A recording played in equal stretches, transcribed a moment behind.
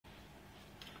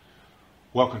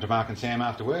Welcome to Mark and Sam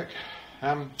After Work.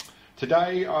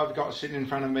 Today I've got sitting in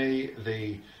front of me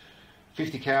the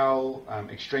 50 cal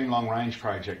extreme long range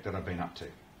project that I've been up to.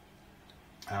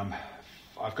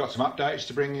 I've got some updates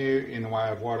to bring you in the way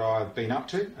of what I've been up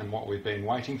to and what we've been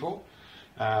waiting for.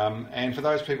 And for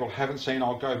those people who haven't seen,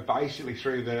 I'll go basically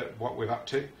through what we're up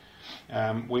to.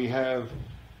 We have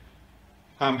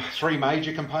three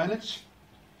major components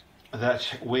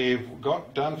that we've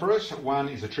got done for us. One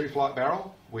is a True Flite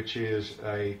barrel, which is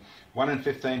a 1 in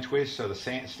 15 twist, so the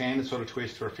standard sort of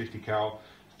twist for a 50 cal,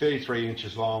 33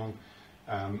 inches long.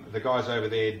 The guys over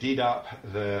there did up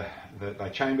they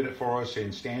chambered it for us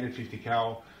in standard 50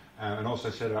 cal and also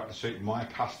set it up to suit my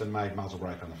custom made muzzle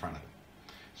brake on the front of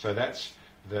it. So that's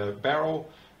the barrel.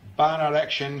 Barnard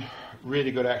action,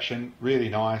 really good action, really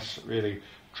nice, really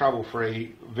trouble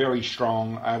free, very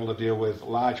strong, able to deal with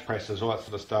large presses, all that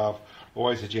sort of stuff.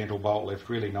 Always a gentle bolt lift,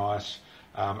 really nice,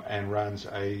 and runs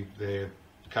their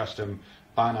custom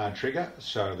Barnard trigger,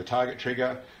 so the target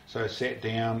trigger, so set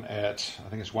down at, I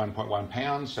think it's 1.1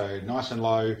 pounds, so nice and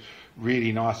low,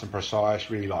 really nice and precise,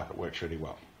 really like it, works really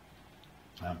well.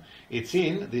 It's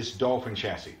in this Dolphin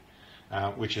chassis,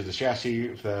 which is the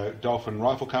chassis of the Dolphin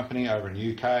Rifle Company over in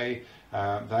the UK.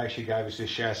 They actually gave us this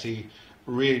chassis.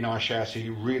 Really nice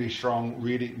chassis, really strong,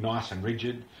 really nice and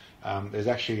rigid. There's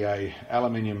actually a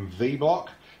aluminium V block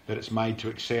that it's made to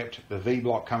accept. The V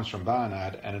block comes from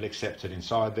Barnard and it accepts it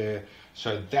inside there.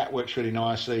 So that works really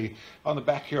nicely. On the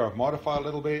back here I've modified a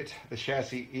little bit. The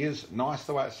chassis is nice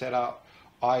the way it's set up.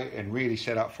 And really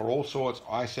set up for all sorts.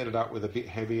 I set it up with a bit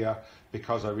heavier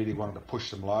because I really wanted to push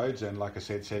some loads, and like I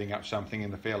said, setting up something in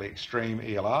the fairly extreme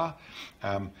ELR.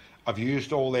 I've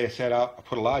used all their setup. I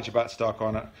put a larger buttstock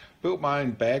on it, built my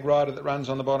own bag rider that runs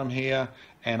on the bottom here,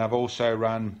 and I've also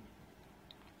run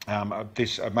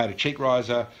I've made a cheek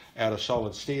riser out of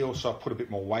solid steel, so I've put a bit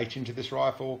more weight into this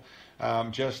rifle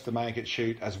just to make it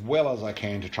shoot as well as I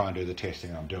can to try and do the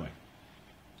testing I'm doing.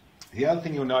 The other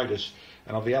thing you'll notice,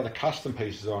 and of the other custom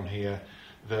pieces on here,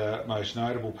 the most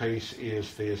notable piece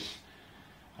is this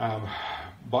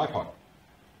bipod.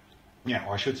 Yeah,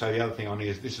 I should say the other thing on here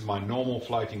is this is my normal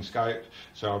floating scope,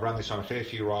 so I run this on a fair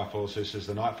few rifles. This is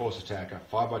the Night Force Attacker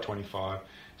 5x25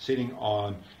 sitting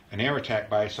on an air attack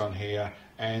base on here,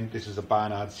 and this is a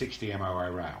Barnard 60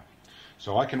 MOA rail.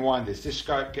 So I can wind this. This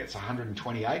scope gets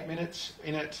 128 minutes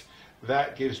in it.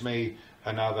 That gives me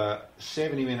another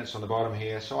 70 minutes on the bottom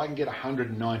here, so I can get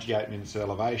 198 minutes of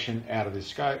elevation out of this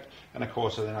scope, and of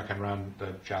course then I can run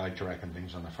the Charlie Track and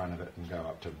things on the front of it and go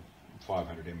up to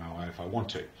 500 MOA if I want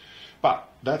to. But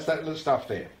that's that little stuff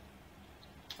there.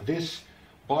 This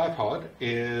bipod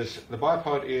is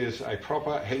a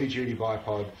proper heavy duty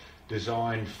bipod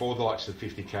designed for the likes of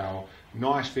 50 cal,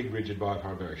 nice big rigid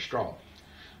bipod, very strong.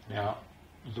 Now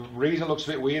the reason it looks a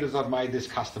bit weird is I've made this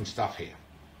custom stuff here.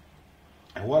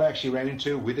 And what I actually ran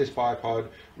into with this bipod,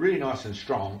 really nice and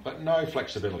strong, but no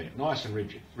flexibility, nice and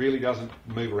rigid, really doesn't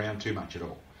move around too much at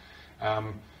all.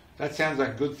 That sounds like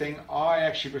a good thing. I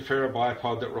actually prefer a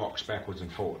bipod that rocks backwards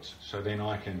and forwards. So then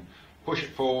I can push it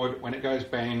forward, when it goes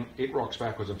bang, it rocks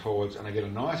backwards and forwards, and I get a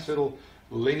nice little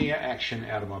linear action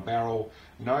out of my barrel,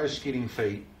 no skidding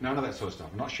feet, none of that sort of stuff.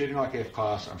 I'm not shooting like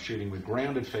F-class, I'm shooting with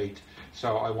grounded feet,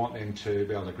 so I want them to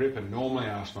be able to grip, and normally I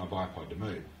ask my bipod to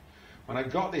move. When I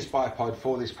got this bipod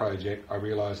for this project, I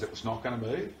realised it was not going to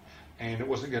move, and it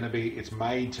wasn't going to be, it's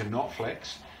made to not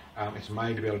flex, it's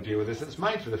made to be able to deal with this, and it's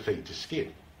made for the feet to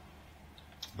skid.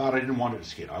 But I didn't want it to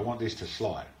skid, I want this to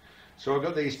slide. So I've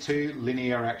got these two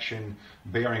linear action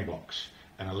bearing blocks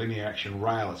and a linear action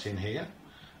rail that's in here,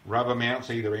 rubber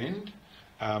mounts either end,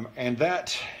 and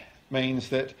that means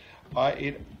that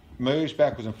it moves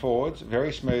backwards and forwards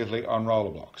very smoothly on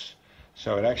roller blocks.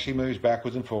 So it actually moves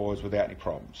backwards and forwards without any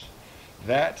problems.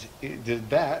 That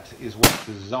is what's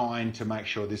designed to make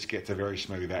sure this gets a very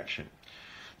smooth action.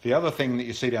 The other thing that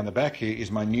you see down the back here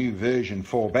is my new version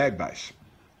 4 bag base.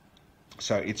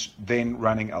 So it's then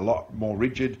running a lot more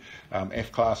rigid,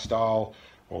 F-class style,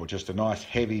 or just a nice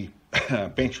heavy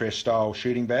bench rest style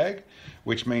shooting bag,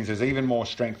 which means there's even more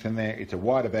strength in there. It's a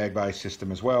wider bag base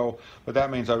system as well, but that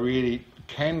means I really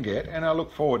can get, and I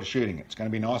look forward to shooting it. It's going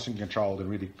to be nice and controlled and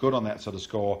really good on that sort of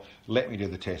score. Let me do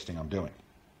the testing I'm doing.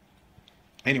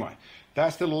 Anyway,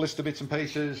 that's the little list of bits and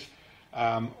pieces.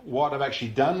 What I've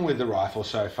actually done with the rifle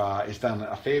so far is done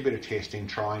a fair bit of testing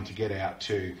trying to get out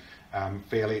to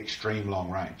fairly extreme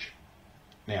long range.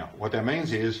 Now, what that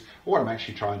means is, what I'm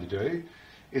actually trying to do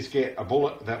is get a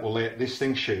bullet that will let this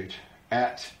thing shoot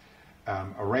at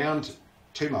around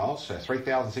 2 miles, so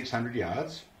 3,600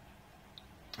 yards,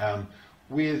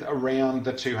 with around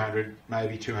the 200,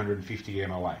 maybe 250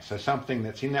 MOA. So something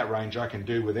that's in that range I can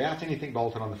do without anything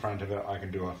bolted on the front of it, I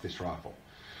can do off this rifle.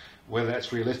 Whether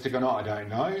that's realistic or not, I don't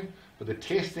know, but the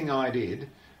testing I did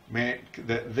meant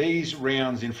that these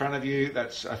rounds in front of you,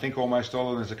 that's I think almost all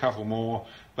of them, there's a couple more,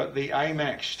 but the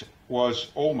AMAX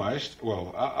was almost,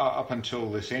 well, up until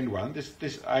this end one,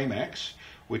 this AMAX,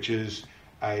 which is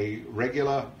a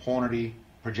regular Hornady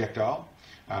projectile.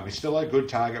 It's still a good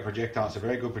target projectile, it's a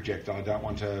very good projectile, I don't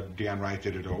want to downrate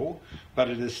it at all, but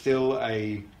it is still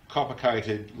a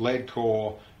copper-coated, lead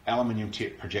core, aluminium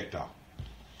tip projectile.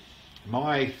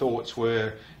 My thoughts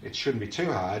were it shouldn't be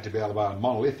too hard to be able to buy a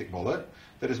monolithic bullet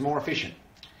that is more efficient.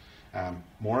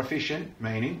 More efficient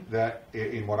meaning that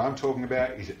in what I'm talking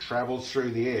about is it travels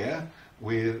through the air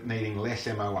with needing less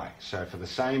MOA. So for the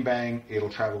same bang, it'll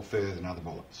travel further than other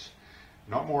bullets.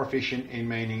 Not more efficient in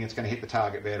meaning it's going to hit the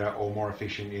target better, or more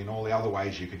efficient in all the other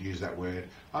ways you could use that word.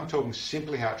 I'm talking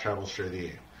simply how it travels through the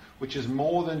air, which is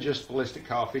more than just ballistic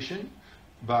coefficient,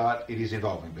 but it is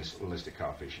involving ballistic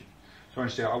coefficient.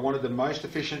 So I wanted the most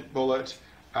efficient bullet,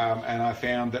 and I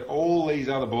found that all these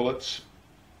other bullets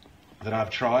that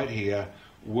I've tried here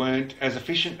weren't as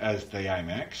efficient as the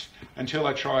AMAX until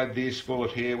I tried this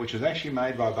bullet here, which was actually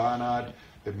made by Barnard.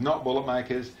 They're not bullet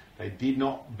makers. They did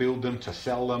not build them to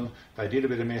sell them. They did a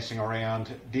bit of messing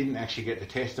around, didn't actually get to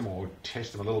test them, or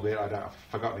test them a little bit, I've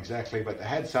forgotten exactly, but they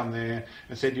had some there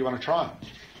and said, do you want to try them?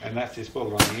 And that's this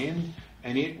bullet on the end,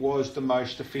 and it was the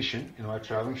most efficient in my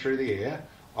travelling through the air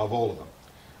of all of them.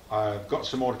 I've got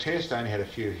some more to test, I only had a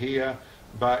few here,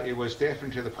 but it was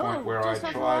definitely to the point where I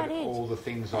tried all the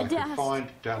things I could find,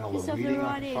 done all the reading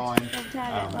I could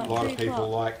find. A lot of people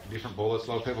like different bullets,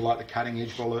 a lot of people like the cutting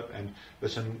edge bullet, and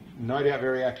there's some no doubt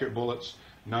very accurate bullets,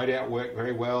 no doubt work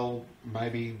very well.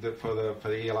 Maybe for the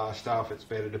ELR stuff it's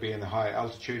better to be in the high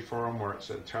altitude for them where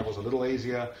it travels a little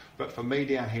easier, but for me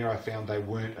down here I found they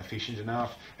weren't efficient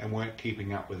enough and weren't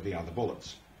keeping up with the other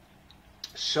bullets.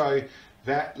 So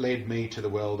that led me to the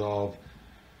world of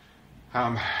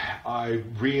I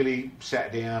really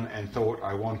sat down and thought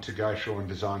I want to go through and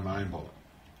design my own bullet.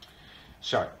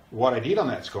 So what I did on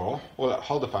that score, well,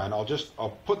 hold the phone,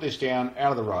 I'll put this down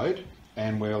out of the road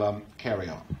and we'll carry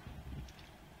on.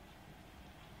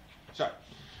 So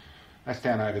that's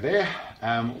down over there.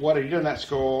 What I did on that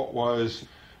score was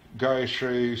go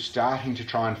through starting to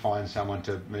try and find someone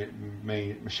to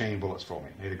machine bullets for me.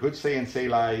 Need a good CNC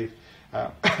lathe,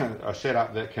 a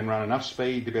setup that can run enough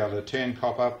speed to be able to turn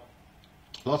copper,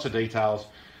 lots of details,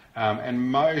 and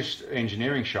most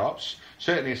engineering shops,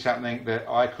 certainly is something that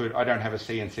I don't have a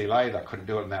CNC lathe, I couldn't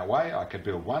do it in that way. I could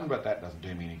build one, but that doesn't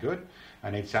do me any good.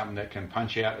 I need something that can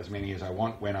punch out as many as I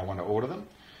want when I want to order them.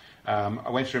 I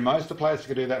went through most of the places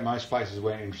that could do that. Most places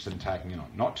weren't interested in taking it on.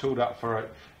 Not tooled up for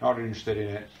it, not interested in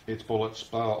it, its bullets,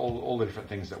 all the different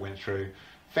things that went through.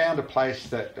 Found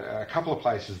a couple of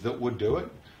places that would do it.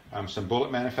 Some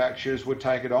bullet manufacturers would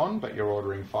take it on, but you're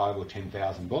ordering 5,000 or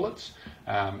 10,000 bullets,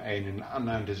 and in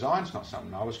unknown designs, not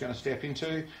something I was going to step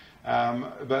into.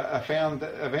 But I found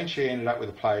that eventually ended up with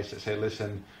a place that said,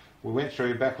 listen, we went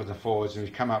through backwards and forwards and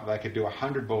we've come up, they could do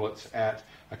 100 bullets at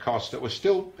a cost that was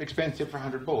still expensive for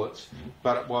 100 bullets,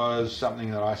 but it was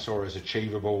something that I saw as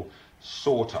achievable,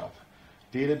 sort of.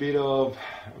 Did a bit of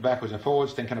backwards and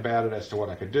forwards, thinking about it as to what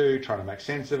I could do, trying to make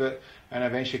sense of it, and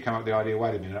eventually come up with the idea,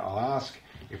 wait a minute, I'll ask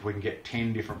if we can get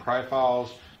 10 different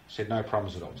profiles. Said no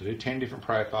problems at all. To do 10 different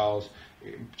profiles,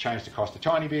 change the cost a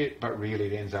tiny bit, but really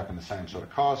it ends up in the same sort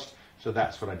of cost. So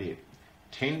that's what I did.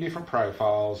 10 different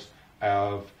profiles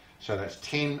so that's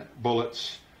 10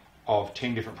 bullets of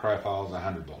 10 different profiles,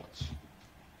 100 bullets.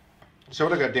 So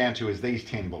what I got down to is these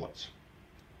 10 bullets.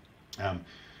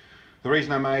 The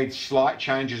reason I made slight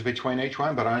changes between each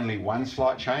one, but only one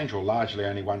slight change, or largely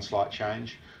only one slight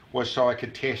change, was so I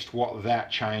could test what that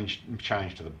change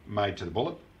made to the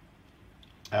bullet.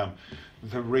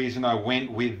 The reason I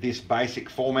went with this basic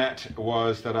format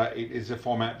was that it is a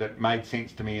format that made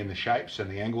sense to me in the shapes and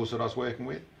the angles that I was working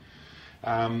with.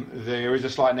 There is a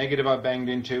slight negative I banged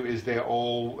into, is they're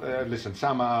all, listen,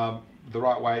 some are the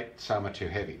right weight, some are too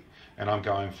heavy. And I'm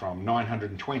going from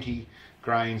 920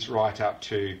 grains right up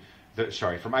to,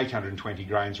 from 820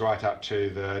 grains right up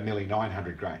to the nearly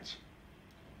 900 grains.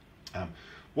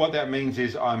 What that means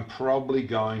is I'm probably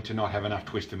going to not have enough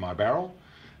twist in my barrel,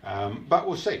 but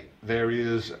we'll see. There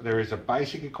is a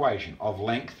basic equation of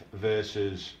length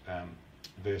versus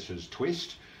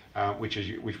twist, which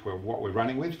is what we're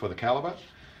running with for the caliber,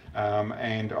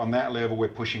 and on that level we're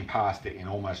pushing past it in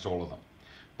almost all of them.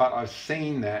 but I've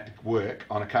seen that work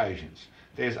on occasions.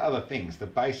 There's other things. The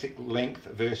basic length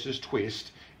versus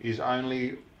twist is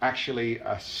only actually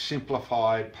a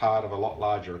simplified part of a lot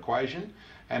larger equation,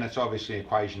 and it's obviously an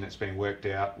equation that's been worked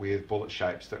out with bullet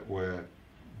shapes that were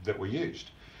used.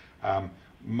 I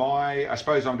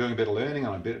suppose I'm doing a bit of learning,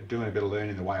 and I'm doing a bit of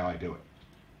learning the way I do it,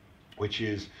 which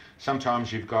is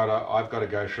sometimes I've got to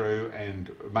go through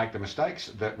and make the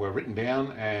mistakes that were written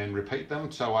down and repeat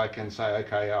them so I can say,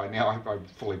 okay, I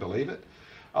fully believe it.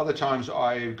 Other times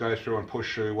I go through and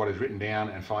push through what is written down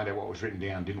and find out what was written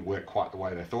down didn't work quite the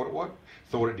way they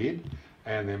thought it did.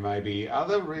 And there may be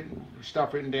other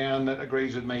stuff written down that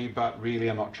agrees with me, but really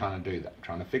I'm not trying to do that. I'm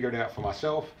trying to figure it out for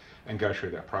myself and go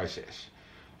through that process.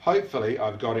 Hopefully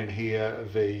I've got in here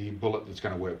the bullet that's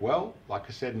going to work well. Like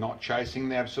I said, not chasing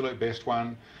the absolute best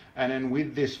one. And then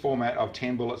with this format of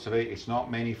 10 bullets of each, it's not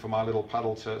many for my little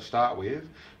puddle to start with,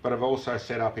 but I've also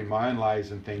set up in my own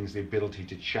lathes and things the ability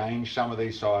to change some of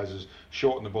these sizes,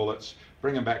 shorten the bullets,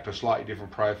 bring them back to a slightly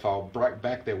different profile, break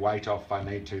back their weight off if I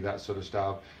need to, that sort of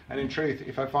stuff. And in truth,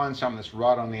 if I find something that's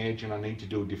right on the edge and I need to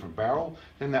do a different barrel,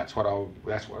 then that's what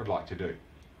I'd like to do.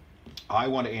 I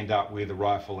want to end up with a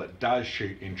rifle that does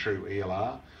shoot in true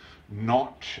ELR,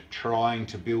 not trying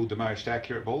to build the most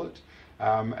accurate bullet.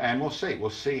 And we'll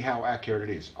see how accurate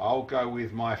it is. I'll go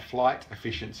with my flight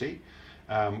efficiency,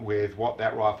 with what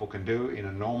that rifle can do in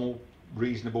a normal,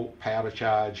 reasonable powder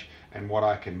charge, and what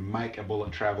I can make a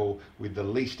bullet travel with the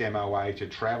least MOA to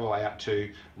travel out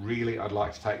to. Really, I'd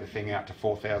like to take the thing out to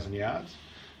 4,000 yards.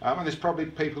 And there's probably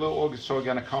people who are also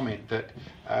going to comment that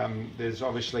there's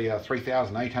obviously a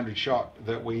 3,800 shot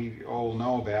that we all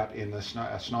know about in the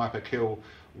sniper kill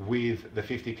with the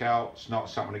 50 cal. It's not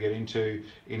something to get into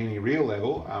in any real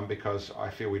level, because I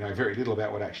feel we know very little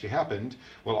about what actually happened.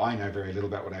 Well, I know very little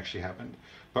about what actually happened.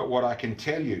 But what I can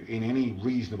tell you in any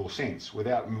reasonable sense,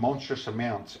 without monstrous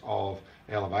amounts of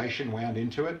elevation wound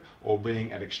into it, or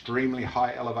being at extremely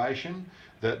high elevation,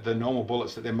 that the normal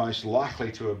bullets that they're most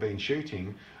likely to have been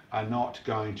shooting are not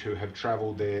going to have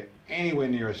travelled there anywhere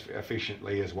near as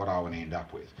efficiently as what I would end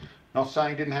up with. Not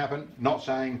saying it didn't happen, not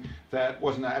saying that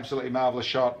wasn't an absolutely marvellous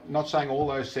shot, not saying all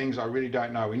those things. I really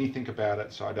don't know anything about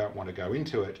it, so I don't want to go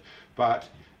into it. But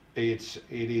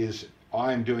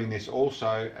I'm doing this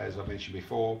also, as I mentioned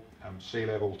before, sea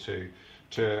level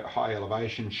to high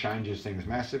elevation changes things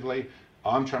massively.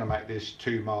 I'm trying to make this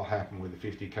 2 mile happen with the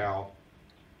 50 cal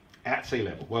at sea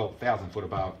level. Well, 1,000 foot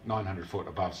above, 900 foot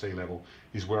above sea level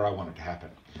is where I want it to happen.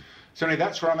 So anyway,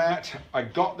 that's where I'm at. I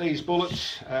got these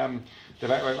bullets. I've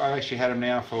actually had them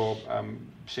now for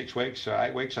 6 weeks or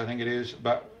 8 weeks, I think it is.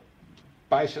 But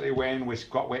basically when we've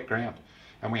got wet ground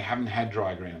and we haven't had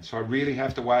dry ground. So I really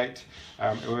have to wait.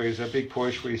 It was a big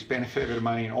push. We spent a fair bit of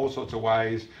money in all sorts of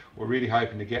ways. We're really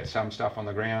hoping to get some stuff on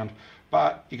the ground.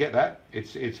 But you get that.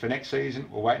 It's for next season.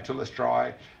 We'll wait until it's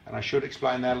dry. And I should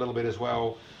explain that a little bit as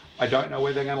well. I don't know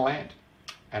where they're going to land,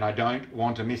 and I don't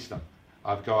want to miss them.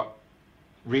 I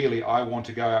want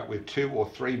to go out with 2 or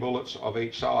 3 bullets of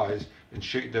each size and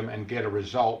shoot them and get a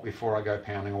result before I go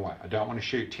pounding away. I don't want to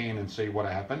shoot 10 and see what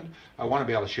happened. I want to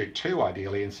be able to shoot 2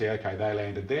 ideally and see, okay, they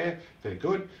landed there, they're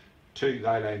good. 2, they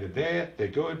landed there, they're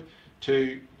good.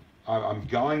 2, I'm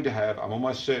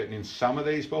almost certain in some of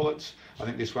these bullets, I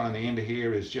think this one on the end of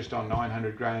here is just on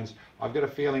 900 grains. I've got a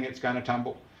feeling it's going to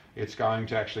tumble. It's going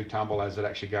to actually tumble as it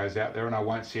actually goes out there, and I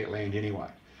won't see it land anyway.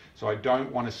 So I don't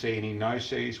want to see any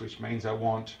no-sees, which means I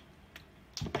want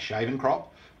a shaven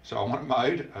crop. So I want it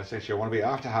mowed. Essentially, I want to be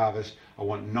after harvest. I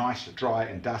want nice, dry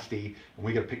and dusty, and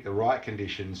we've got to pick the right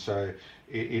conditions. So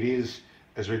it is,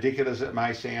 as ridiculous as it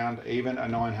may sound, even a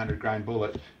 900 grain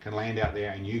bullet can land out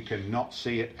there and you cannot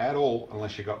see it at all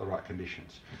unless you've got the right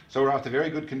conditions. So we're after very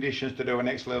good conditions to do a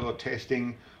next level of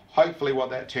testing. Hopefully what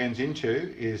that turns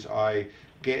into is I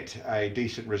get a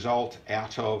decent result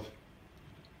out of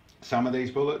some of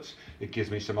these bullets. It gives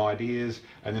me some ideas,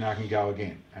 and then I can go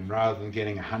again. And rather than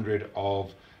getting 100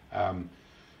 of 10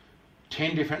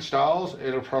 different styles,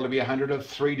 it'll probably be 100 of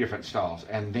 3 different styles,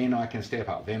 and then I can step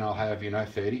up. Then I'll have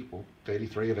 30 or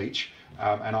 33 of each,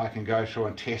 and I can go through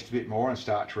and test a bit more and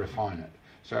start to refine it.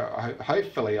 So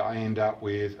hopefully I end up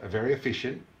with a very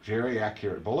efficient, very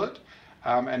accurate bullet,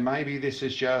 and maybe this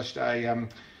is just a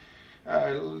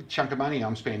chunk of money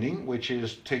I'm spending, which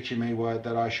is teaching me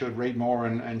that I should read more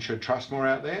and should trust more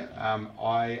out there.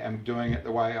 I am doing it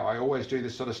the way I always do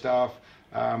this sort of stuff,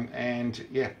 and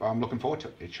yeah, I'm looking forward to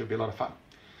it. It should be a lot of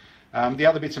fun. The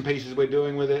other bits and pieces we're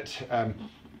doing with it,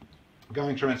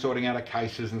 going through and sorting out our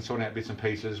cases and sorting out bits and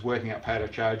pieces, working out powder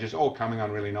charges, all coming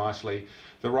on really nicely.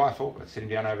 The rifle that's sitting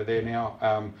down over there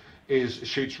now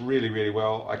shoots really, really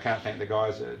well. I can't thank the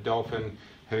guys at Dolphin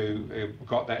who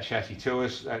got that chassis to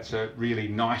us. That's a really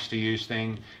nice to use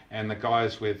thing, and the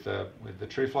guys with the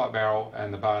True Flite barrel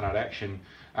and the Barnard action,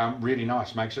 really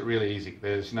nice, makes it really easy.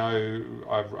 There's no,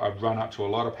 I've run up to a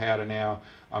lot of powder now.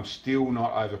 I'm still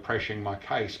not overpressuring my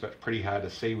case, but pretty hard to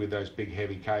see with those big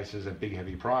heavy cases and big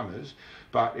heavy primers,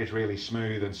 but it's really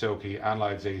smooth and silky,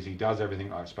 unloads easy, does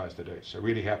everything I'm supposed to do. So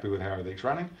really happy with how everything's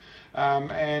running,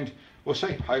 and we'll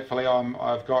see. Hopefully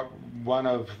I've got one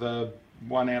out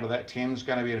of that 10 is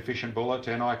going to be an efficient bullet,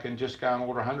 and I can just go and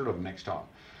order 100 of them next time.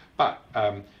 But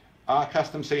our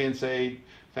custom CNC,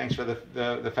 thanks for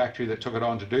the factory that took it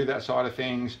on to do that side of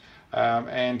things,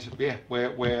 and yeah,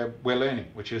 we're learning,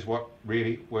 which is what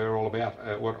really we're all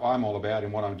about, what I'm all about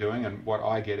in what I'm doing and what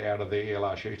I get out of the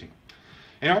ELR shooting.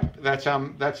 Anyway, that's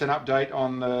an update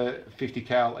on the 50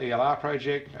 cal ELR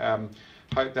project.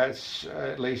 Hope that's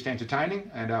at least entertaining,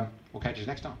 and we'll catch you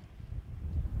next time.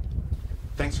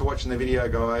 Thanks for watching the video,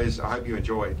 guys. I hope you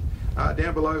enjoyed.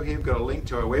 Down below here we've got a link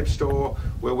to our web store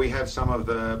where we have some of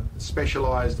the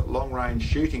specialised long-range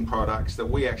shooting products that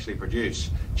we actually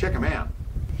produce. Check them out.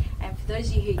 And for those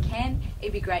of you who can,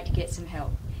 it'd be great to get some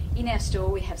help. In our store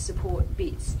we have support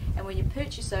bits, and when you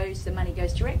purchase those, the money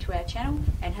goes direct to our channel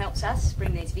and helps us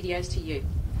bring these videos to you.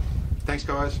 Thanks,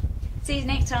 guys. See you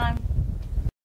next time.